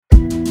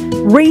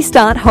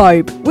Restart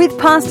Hope with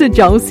Pastor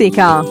Joel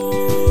Sicker.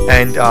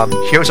 And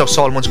here's how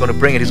Solomon's going to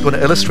bring it. He's going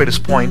to illustrate his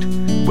point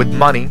with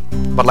money.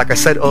 But like I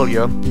said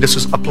earlier, this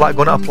is going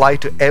to apply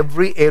to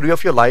every area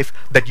of your life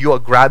that you are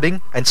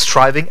grabbing and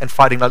striving and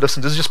fighting. Now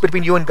listen, this is just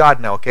between you and God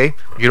now, okay?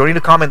 You don't need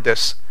to comment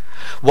this.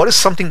 What is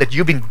something that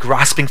you've been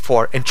grasping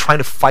for and trying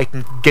to fight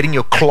and getting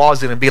your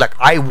claws in and be like,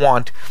 I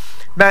want?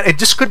 Man, it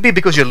just could be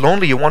because you're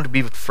lonely, you want to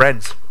be with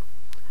friends.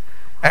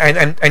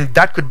 And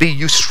that could be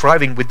you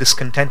striving with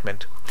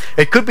discontentment.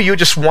 It could be you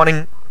just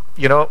wanting,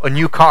 a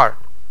new car,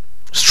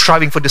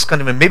 striving for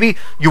discontentment. Maybe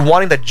you're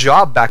wanting that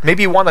job back.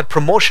 Maybe you want that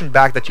promotion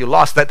back that you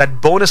lost,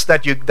 that bonus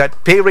that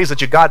pay raise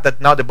that you got, that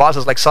now the boss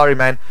is like, sorry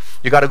man,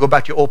 you got to go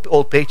back to your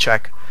old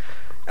paycheck.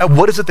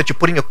 What is it that you're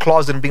putting your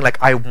claws in and being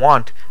like, I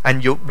want,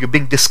 and you're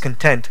being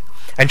discontent?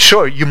 And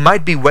sure, you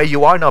might be where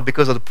you are now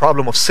because of the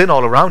problem of sin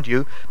all around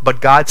you,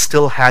 but God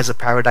still has a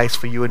paradise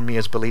for you and me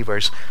as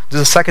believers. This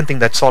is the second thing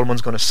that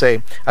Solomon's going to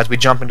say as we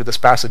jump into this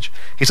passage.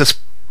 He says,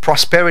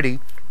 prosperity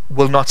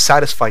will not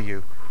satisfy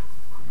you.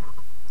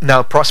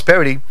 Now,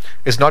 prosperity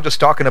is not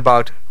just talking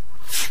about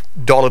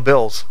dollar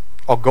bills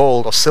or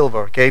gold or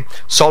silver, okay?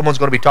 Solomon's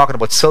going to be talking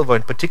about silver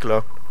in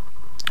particular.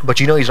 But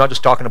he's not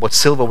just talking about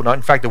silver.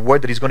 In fact, the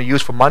word that he's going to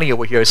use for money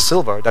over here is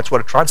silver. That's what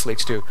it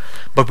translates to.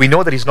 But we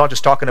know that he's not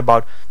just talking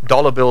about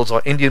dollar bills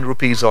or Indian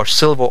rupees or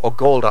silver or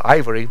gold or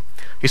ivory.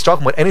 He's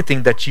talking about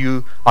anything that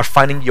you are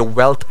finding your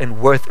wealth and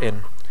worth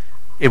in.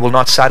 It will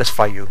not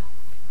satisfy you.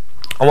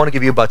 I want to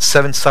give you about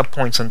 7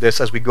 subpoints on this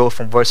as we go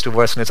from verse to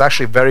verse, and it's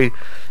actually very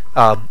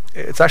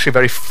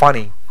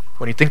funny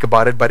when you think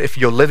about it. But if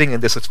you're living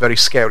in this, it's very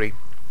scary.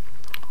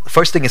 The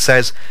first thing it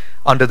says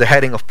under the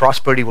heading of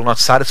prosperity will not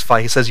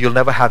satisfy, he says you'll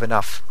never have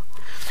enough.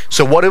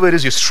 So whatever it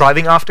is you're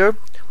striving after,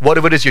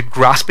 whatever it is you're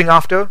grasping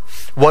after,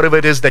 whatever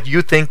it is that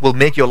you think will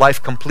make your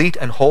life complete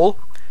and whole,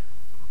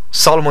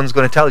 Solomon's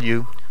going to tell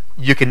you,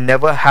 you can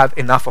never have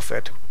enough of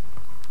it.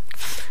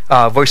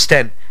 Verse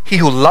 10, he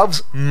who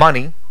loves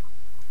money,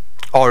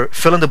 or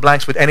fill in the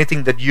blanks with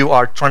anything that you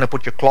are trying to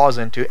put your claws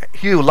into,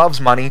 he who loves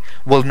money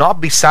will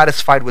not be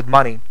satisfied with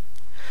money.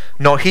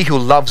 Nor he who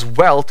loves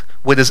wealth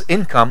with his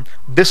income,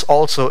 this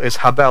also is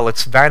habel,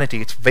 it's vanity,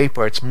 it's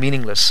vapor, it's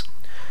meaningless.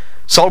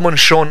 Solomon has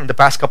shown in the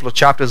past couple of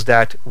chapters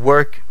that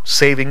work,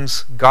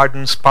 savings,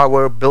 gardens,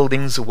 power,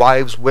 buildings,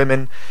 wives,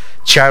 women,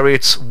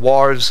 chariots,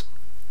 wars,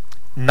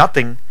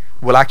 nothing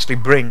will actually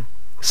bring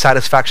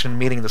satisfaction and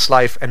meaning in this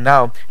life. And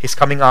now he's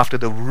coming after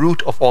the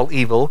root of all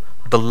evil,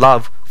 the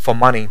love for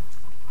money.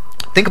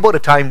 Think about a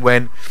time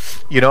when,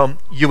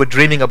 you were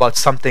dreaming about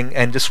something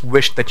and just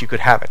wished that you could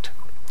have it.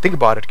 Think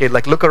about it, okay?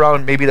 Like look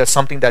around, maybe there's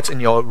something that's in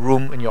your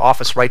room, in your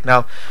office right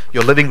now,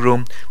 your living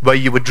room, where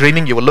you were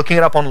dreaming, you were looking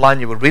it up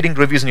online, you were reading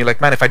reviews, and you're like,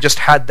 man, if I just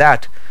had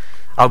that,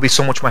 I'll be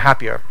so much more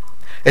happier.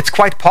 It's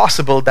quite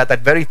possible that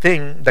that very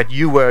thing that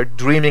you were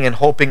dreaming and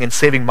hoping and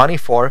saving money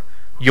for,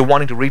 you're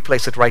wanting to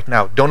replace it right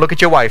now. Don't look at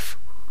your wife.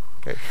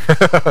 Okay.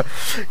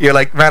 You're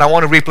like, man, I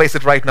want to replace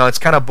it right now. It's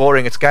kind of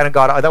boring. It's kind of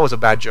that was a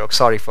bad joke.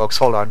 Sorry, folks.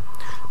 Hold on.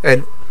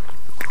 And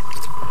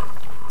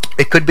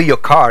it could be your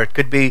car, it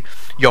could be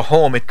your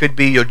home, it could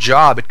be your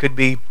job, it could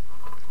be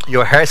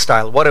your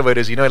hairstyle, whatever it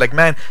is. Like,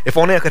 man, if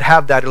only I could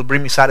have that, it'll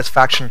bring me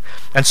satisfaction.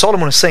 And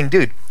Solomon is saying,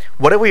 dude,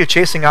 whatever you're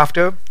chasing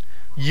after,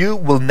 you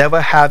will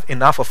never have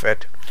enough of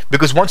it.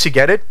 Because once you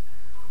get it,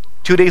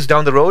 2 days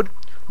down the road,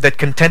 that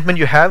contentment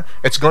you have,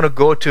 it's going to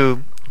go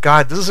to,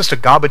 God, this is just a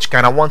garbage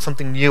can. I want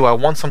something new. I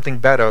want something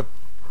better.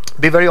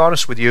 Be very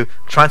honest with you,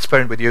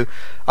 transparent with you.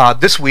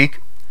 This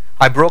week,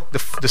 I broke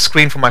the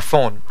screen from my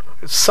phone.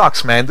 It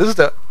sucks, man.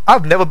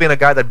 I've never been a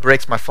guy that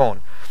breaks my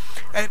phone.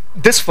 And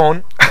this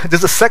phone, this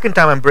is the second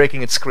time I'm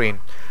breaking its screen.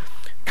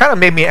 Kind of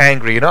made me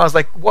angry, I was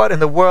like, what in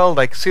the world?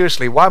 Like,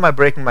 seriously, why am I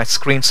breaking my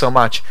screen so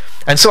much?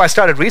 And so I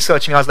started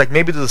researching. I was like,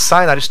 maybe there's a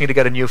sign I just need to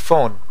get a new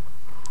phone.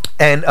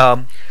 And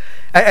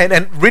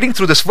reading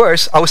through this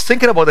verse, I was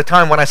thinking about the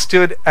time when I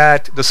stood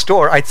at the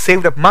store. I'd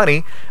saved up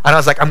money, and I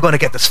was like, I'm going to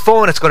get this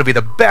phone. It's going to be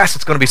the best.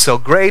 It's going to be so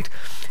great.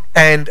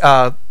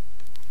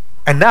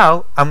 And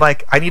now I'm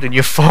like, I need a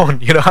new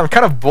phone. I'm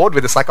kind of bored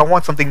with this. Like, I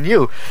want something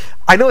new.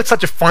 I know it's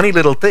such a funny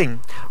little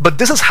thing, but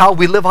this is how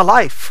we live our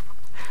life.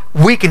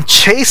 We can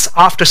chase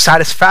after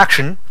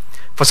satisfaction.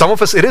 For some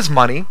of us, it is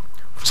money.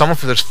 For some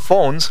of us, it's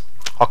phones,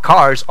 or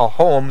cars, or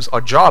homes,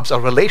 or jobs,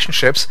 or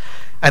relationships.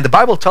 And the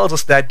Bible tells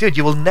us that, dude,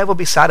 you will never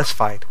be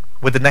satisfied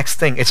with the next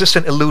thing. It's just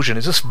an illusion.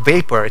 It's just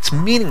vapor. It's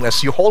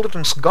meaningless. You hold it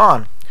and it's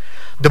gone.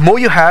 The more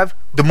you have,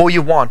 the more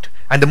you want.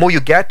 And the more you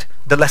get,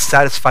 the less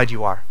satisfied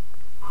you are.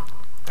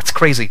 That's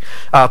crazy.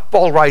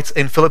 Paul writes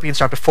in Philippians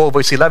chapter 4,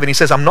 verse 11, he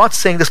says, I'm not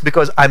saying this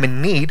because I'm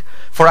in need,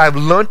 for I have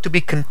learned to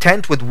be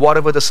content with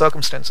whatever the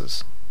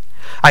circumstances.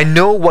 I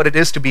know what it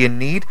is to be in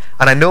need,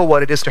 and I know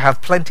what it is to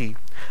have plenty.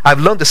 I've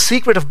learned the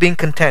secret of being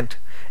content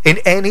in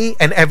any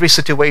and every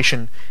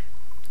situation,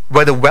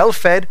 whether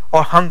well-fed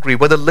or hungry,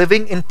 whether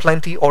living in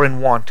plenty or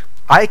in want.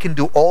 I can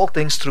do all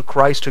things through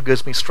Christ who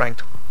gives me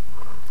strength.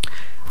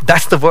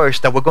 That's the verse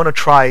that we're going to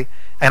try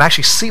and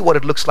actually see what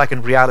it looks like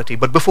in reality.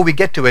 But before we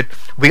get to it,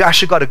 we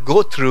actually got to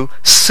go through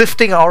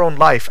sifting our own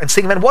life and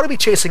saying, man, what are we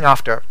chasing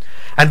after?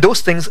 And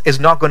those things is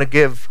not going to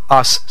give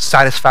us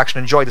satisfaction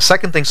and joy. The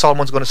second thing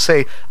Solomon's going to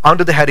say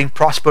under the heading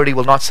prosperity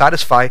will not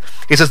satisfy,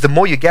 he says the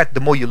more you get, the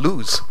more you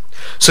lose.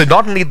 So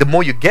not only the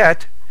more you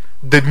get,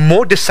 the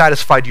more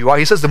dissatisfied you are.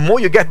 He says the more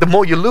you get, the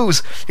more you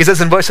lose. He says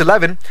in verse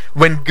 11,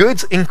 when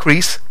goods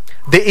increase,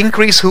 they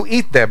increase who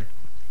eat them.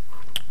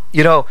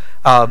 You know,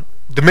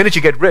 the minute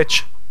you get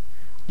rich,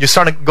 you're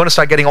going to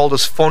start getting all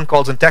those phone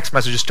calls and text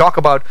messages. Talk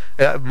about,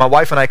 my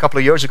wife and I a couple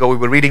of years ago, we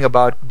were reading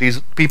about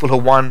these people who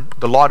won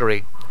the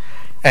lottery.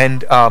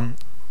 And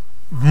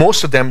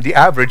most of them, the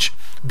average,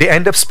 they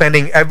end up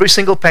spending every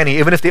single penny,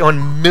 even if they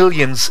earn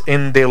millions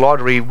in their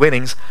lottery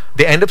winnings,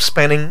 they end up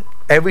spending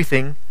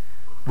everything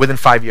within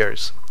 5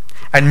 years.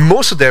 And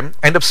most of them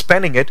end up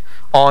spending it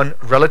on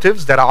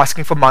relatives that are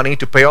asking for money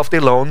to pay off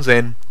their loans,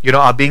 and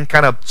are being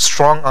kind of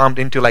strong-armed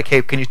into like,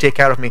 hey, can you take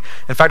care of me?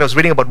 In fact, I was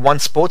reading about one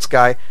sports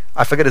guy,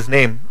 I forget his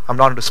name, I'm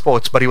not into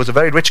sports, but he was a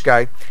very rich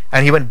guy,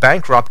 and he went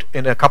bankrupt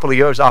in a couple of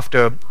years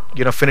after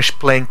finished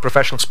playing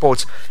professional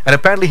sports. And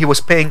apparently he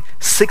was paying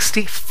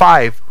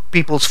 65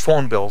 people's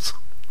phone bills.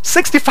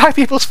 65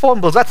 people's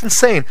phone bills, that's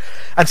insane.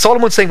 And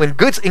Solomon's saying when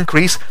goods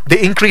increase,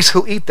 they increase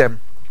who eat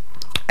them.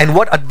 And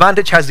what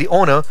advantage has the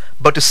owner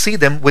but to see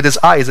them with his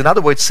eyes? In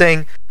other words,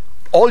 saying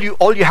all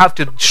you have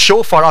to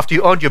show for after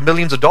you earned your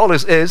millions of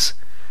dollars is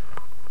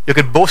you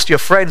could boast to your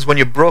friends when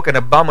you're broke and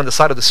a bum on the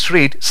side of the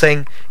street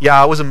saying, yeah,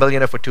 I was a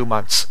millionaire for 2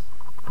 months.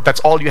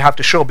 That's all you have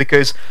to show,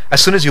 because as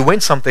soon as you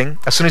win something,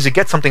 as soon as you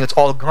get something, it's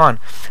all gone.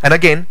 And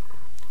again,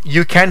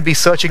 you can be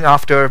searching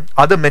after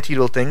other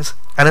material things,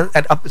 and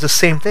it's the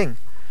same thing.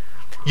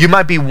 You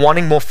might be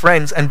wanting more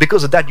friends, and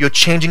because of that, you're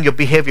changing your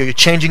behavior, you're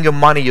changing your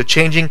money, you're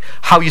changing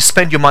how you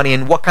spend your money,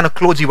 and what kind of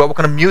clothes you wear, what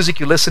kind of music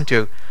you listen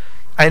to.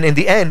 And in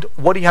the end,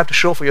 what do you have to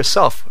show for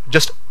yourself?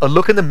 Just a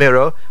look in the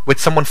mirror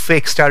with someone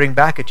fake staring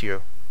back at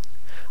you.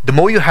 The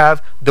more you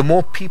have, the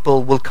more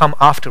people will come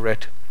after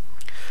it.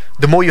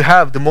 The more you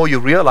have, the more you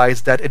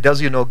realize that it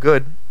does you no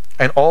good,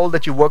 and all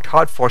that you worked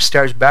hard for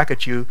stares back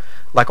at you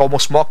like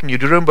almost mocking you.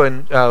 Do you remember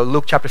in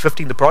Luke chapter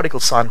 15, the prodigal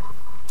son?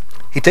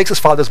 He takes his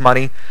father's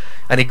money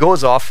and he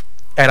goes off,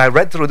 and I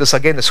read through this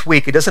again this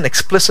week. It doesn't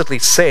explicitly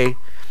say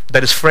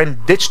that his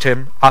friend ditched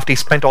him after he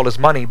spent all his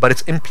money, but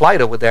it's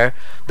implied over there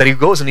that he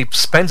goes and he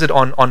spends it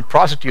on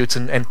prostitutes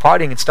and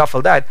partying and stuff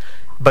like that.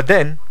 But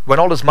then when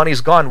all his money is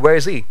gone, where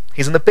is he?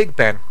 He's in the pig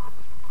pen.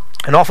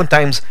 And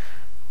oftentimes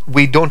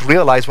we don't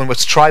realize when we're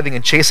striving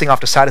and chasing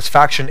after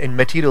satisfaction in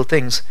material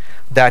things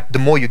that the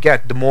more you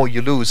get, the more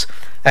you lose.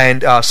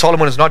 And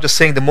Solomon is not just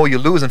saying the more you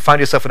lose and find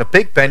yourself in a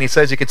pig pen. He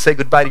says you could say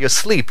goodbye to your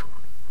sleep.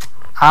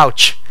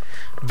 Ouch.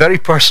 Very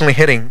personally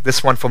hitting,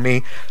 this one for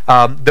me.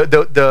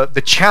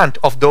 The chant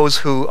of those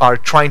who are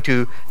trying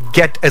to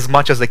get as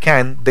much as they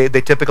can, their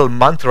typical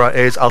mantra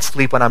is, I'll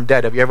sleep when I'm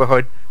dead. Have you ever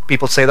heard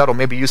people say that? Or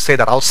maybe you say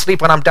that, I'll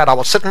sleep when I'm dead. I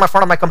will sit in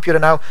front of my computer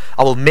now.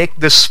 I will make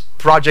this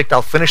project.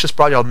 I'll finish this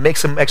project. I'll make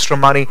some extra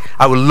money.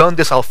 I will learn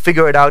this. I'll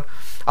figure it out.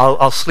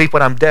 I'll sleep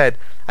when I'm dead.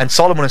 And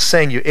Solomon is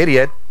saying, you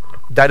idiot,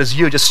 that is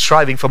you just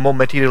striving for more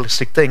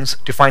materialistic things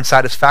to find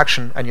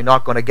satisfaction, and you're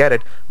not going to get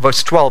it.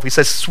 Verse 12, he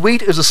says,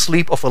 sweet is the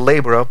sleep of a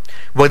laborer,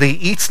 whether he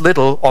eats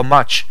little or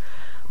much,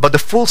 but the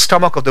full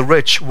stomach of the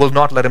rich will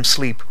not let him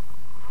sleep.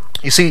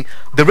 You see,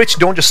 the rich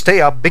don't just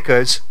stay up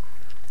because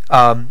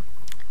one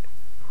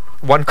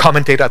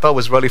commentator I thought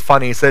was really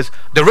funny. He says,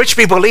 the rich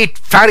people eat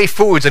fatty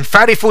foods, and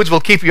fatty foods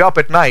will keep you up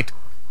at night.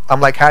 I'm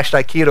like,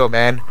 hashtag keto,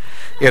 man.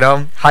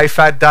 High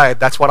fat diet,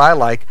 that's what I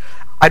like.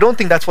 I don't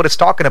think that's what it's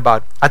talking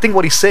about. I think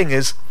what he's saying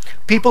is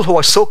people who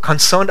are so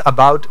concerned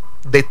about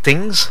their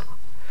things,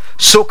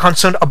 so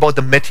concerned about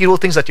the material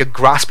things that you're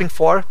grasping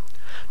for,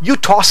 you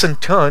toss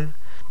and turn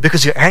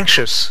because you're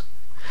anxious.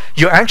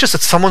 You're anxious that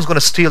someone's going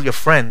to steal your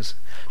friends.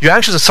 You're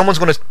anxious that someone's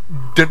going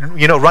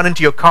to run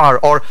into your car,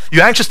 or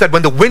you're anxious that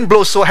when the wind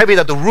blows so heavy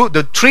that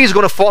the tree is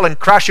going to fall and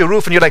crash your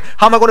roof, and you're like,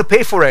 how am I going to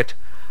pay for it?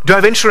 Do I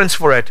have insurance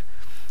for it?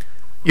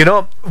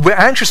 We're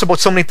anxious about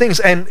so many things.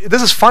 And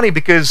this is funny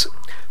because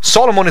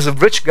Solomon is a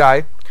rich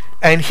guy,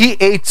 and he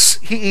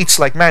eats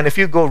like, man, if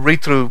you go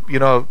read through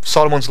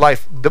Solomon's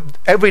life,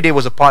 every day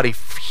was a party,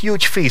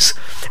 huge feasts.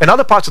 In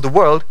other parts of the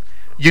world,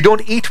 you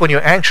don't eat when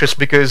you're anxious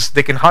because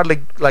they can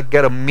hardly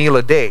get a meal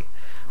a day.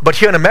 But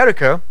here in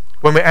America,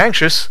 when we're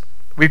anxious,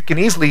 we can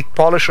easily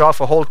polish off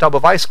a whole tub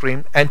of ice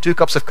cream and 2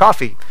 cups of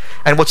coffee.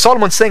 And what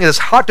Solomon's saying is it's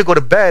hard to go to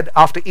bed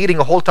after eating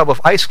a whole tub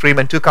of ice cream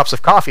and 2 cups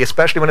of coffee,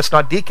 especially when it's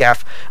not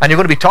decaf, and you're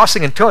going to be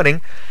tossing and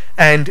turning,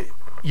 and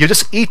you're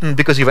just eating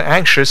because you were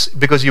anxious,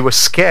 because you were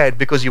scared,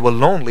 because you were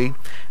lonely,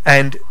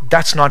 and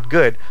that's not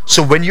good.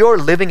 So when you're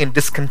living in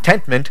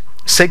discontentment,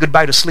 say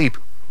goodbye to sleep.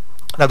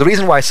 Now the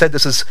reason why I said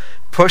this is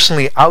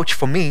personally ouch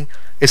for me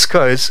is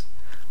because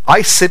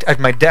I sit at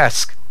my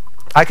desk.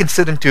 I can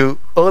sit into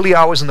early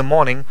hours in the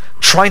morning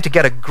trying to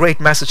get a great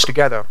message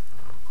together.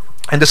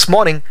 And this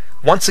morning,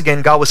 once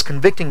again, God was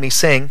convicting me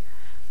saying,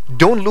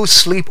 don't lose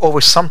sleep over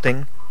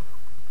something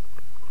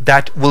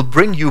that will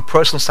bring you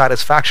personal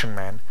satisfaction,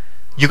 man.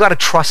 You got to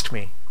trust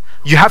me.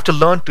 You have to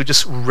learn to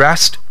just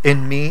rest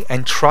in me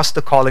and trust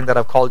the calling that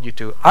I've called you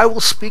to. I will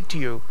speak to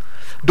you.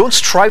 Don't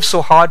strive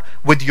so hard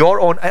with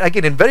your own,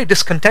 again, in very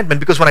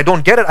discontentment, because when I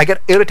don't get it, I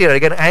get irritated, I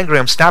get angry,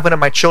 I'm snapping at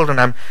my children,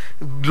 I'm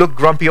look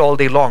grumpy all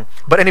day long.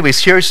 But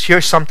anyways,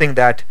 here's something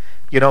that,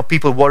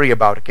 people worry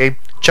about, okay?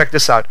 Check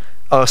this out.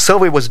 A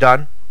survey was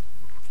done,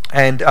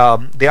 and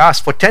they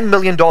asked, for $10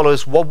 million,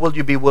 what will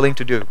you be willing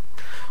to do?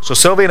 So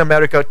survey in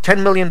America,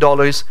 $10 million,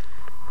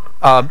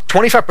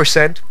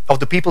 25% of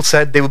the people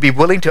said they would be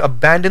willing to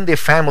abandon their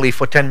family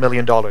for $10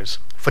 million.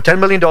 For $10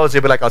 million,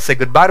 they'd be like, I'll say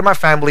goodbye to my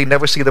family,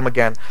 never see them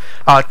again.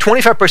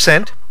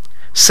 25%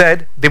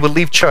 said they would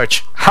leave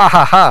church. Ha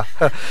ha ha.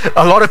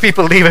 A lot of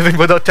people leave even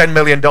without $10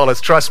 million,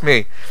 trust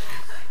me.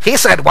 He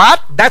said,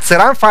 what? That's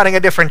it, I'm finding a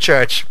different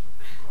church.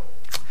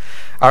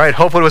 All right,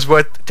 hope it was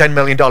worth $10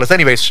 million.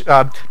 Anyways,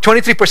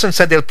 23%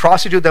 said they'll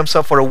prostitute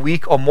themselves for a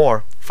week or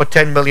more for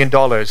 $10 million.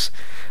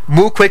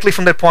 Move quickly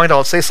from that point,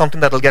 I'll say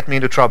something that'll get me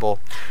into trouble.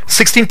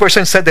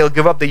 16% said they'll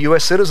give up the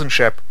U.S.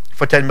 citizenship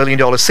for $10 million.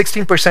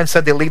 16%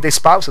 said they'll leave their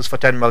spouses for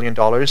 $10 million.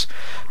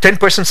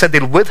 10% said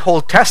they'll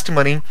withhold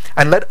testimony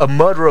and let a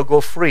murderer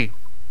go free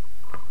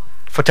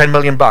for $10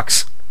 million.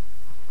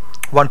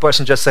 One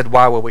person just said,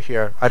 wow, over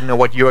here. I don't know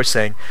what you're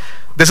saying.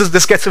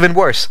 This gets even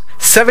worse.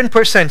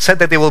 7% said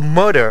that they will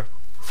murder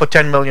for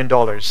 $10 million.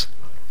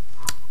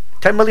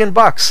 $10 million.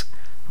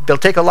 They'll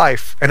take a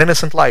life, an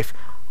innocent life.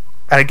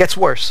 And it gets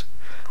worse.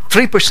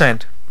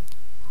 3%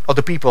 of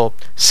the people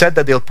said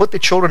that they'll put the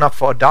children up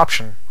for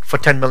adoption for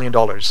 $10 million.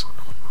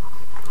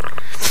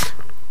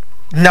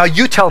 Now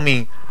you tell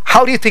me,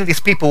 how do you think these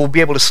people will be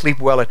able to sleep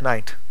well at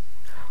night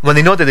when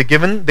they know that they're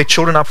giving their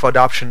children up for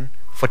adoption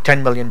for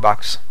 $10 million?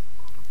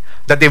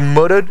 That they've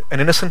murdered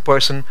an innocent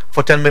person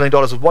for $10 million. I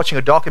was watching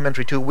a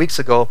documentary 2 weeks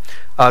ago,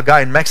 a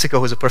guy in Mexico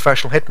who's a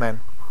professional hitman.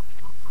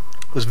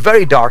 It was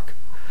very dark,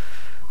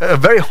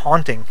 very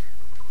haunting.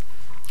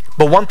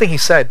 But one thing he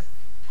said,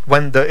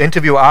 when the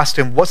interviewer asked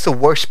him, what's the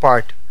worst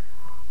part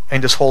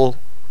in this whole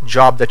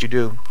job that you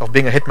do of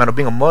being a hitman, of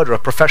being a murderer, a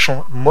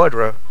professional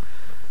murderer,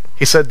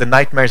 he said, the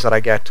nightmares that I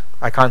get,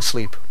 I can't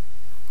sleep.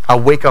 I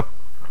wake up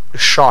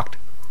shocked,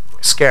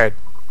 scared.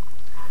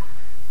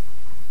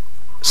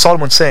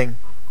 Solomon's saying,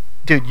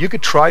 dude, you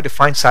could try to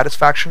find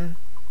satisfaction.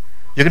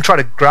 You can try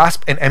to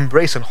grasp and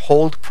embrace and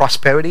hold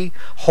prosperity,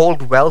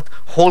 hold wealth,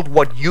 hold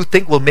what you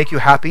think will make you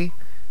happy.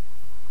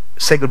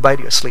 Say goodbye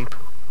to your sleep.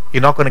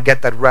 You're not going to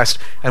get that rest.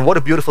 And what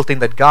a beautiful thing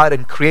that God,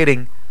 in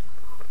creating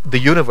the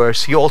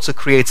universe, He also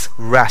creates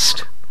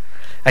rest.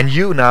 And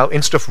you now,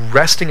 instead of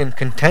resting in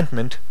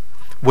contentment,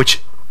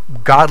 which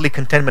godly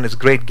contentment is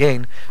great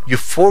gain, you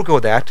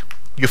forego that,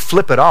 you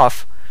flip it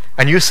off,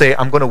 and you say,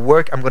 I'm going to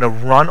work, I'm going to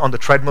run on the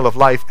treadmill of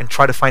life and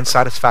try to find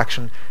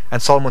satisfaction.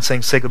 And Solomon's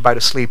saying, say goodbye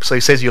to sleep. So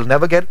he says, you'll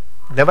never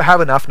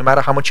have enough, no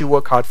matter how much you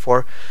work hard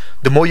for.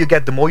 The more you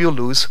get, the more you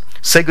lose.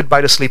 Say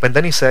goodbye to sleep. And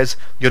then he says,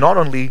 you're not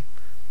only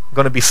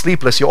going to be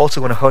sleepless, you're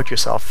also going to hurt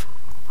yourself.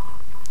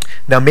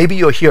 Now maybe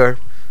you're here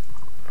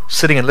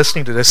sitting and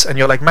listening to this and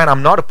you're like, man,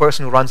 I'm not a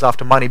person who runs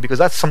after money, because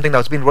that's something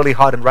that's been really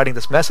hard in writing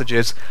this message.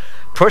 Is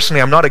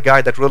personally, I'm not a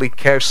guy that really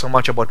cares so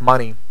much about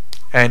money,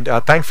 and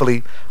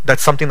thankfully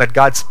that's something that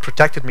God's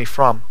protected me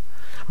from.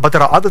 But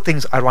there are other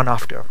things I run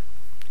after,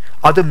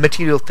 other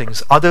material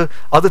things, other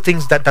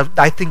things that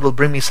I think will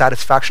bring me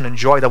satisfaction and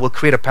joy, that will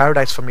create a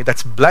paradise for me.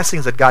 That's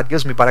blessings that God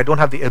gives me, but I don't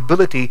have the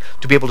ability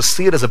to be able to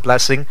see it as a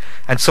blessing,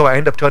 and so I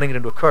end up turning it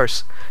into a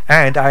curse,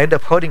 and I end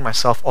up hurting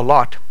myself a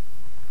lot.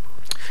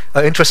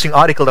 An interesting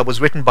article that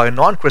was written by a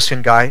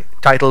non-Christian guy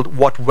titled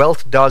What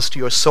Wealth Does to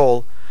Your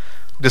Soul.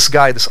 This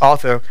guy, this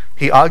author,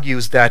 he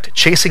argues that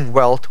chasing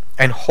wealth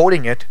and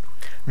hoarding it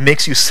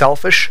makes you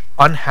selfish,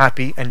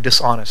 unhappy, and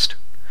dishonest.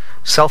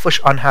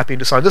 Selfish, unhappy, and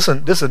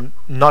dishonest. This is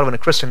not even a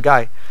Christian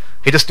guy.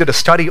 He just did a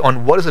study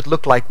on what does it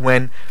look like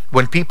when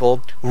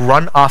people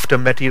run after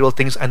material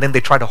things and then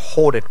they try to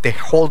hoard it. They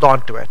hold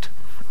on to it.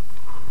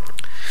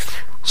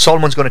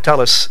 Solomon's going to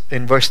tell us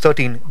in verse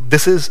 13,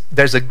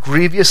 there's a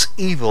grievous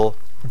evil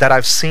that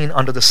I've seen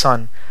under the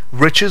sun.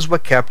 Riches were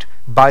kept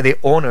by their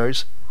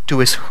owners to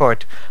his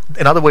hurt.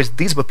 In other words,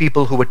 these were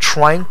people who were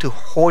trying to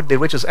hoard their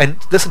riches. And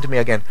listen to me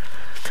again.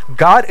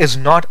 God is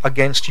not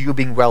against you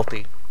being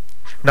wealthy.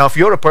 Now, if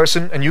you're a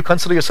person and you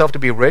consider yourself to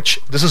be rich,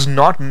 this is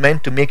not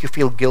meant to make you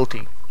feel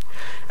guilty.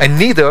 And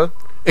neither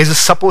is it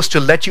supposed to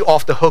let you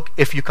off the hook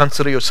if you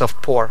consider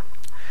yourself poor.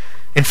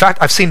 In fact,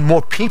 I've seen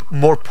more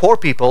poor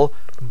people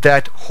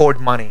that hoard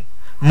money.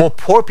 More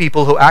poor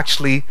people who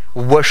actually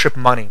worship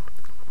money.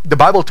 The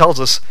Bible tells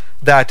us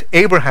that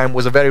Abraham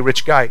was a very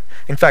rich guy.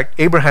 In fact,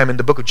 Abraham, in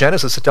the book of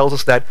Genesis, it tells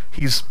us that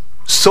he's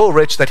so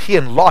rich that he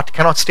and Lot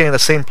cannot stay in the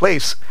same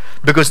place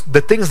because the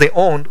things they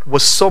owned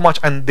was so much,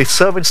 and the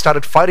servants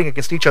started fighting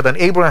against each other, and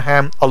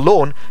Abraham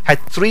alone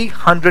had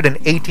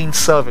 318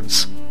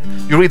 servants.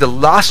 You read the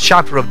last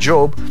chapter of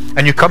Job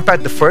and you compare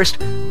the first,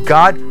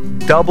 God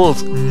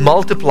doubles,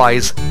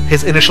 multiplies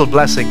his initial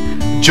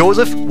blessing.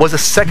 Joseph was the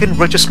second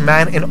richest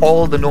man in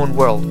all the known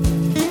world.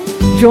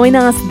 Join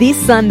us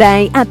this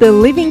Sunday at the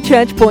Living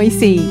Church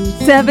Boise.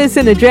 Service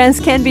and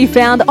address can be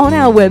found on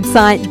our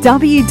website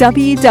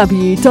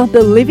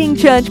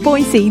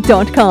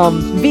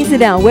www.thelivingchurchboise.com.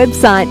 Visit our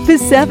website for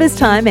service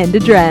time and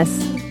address.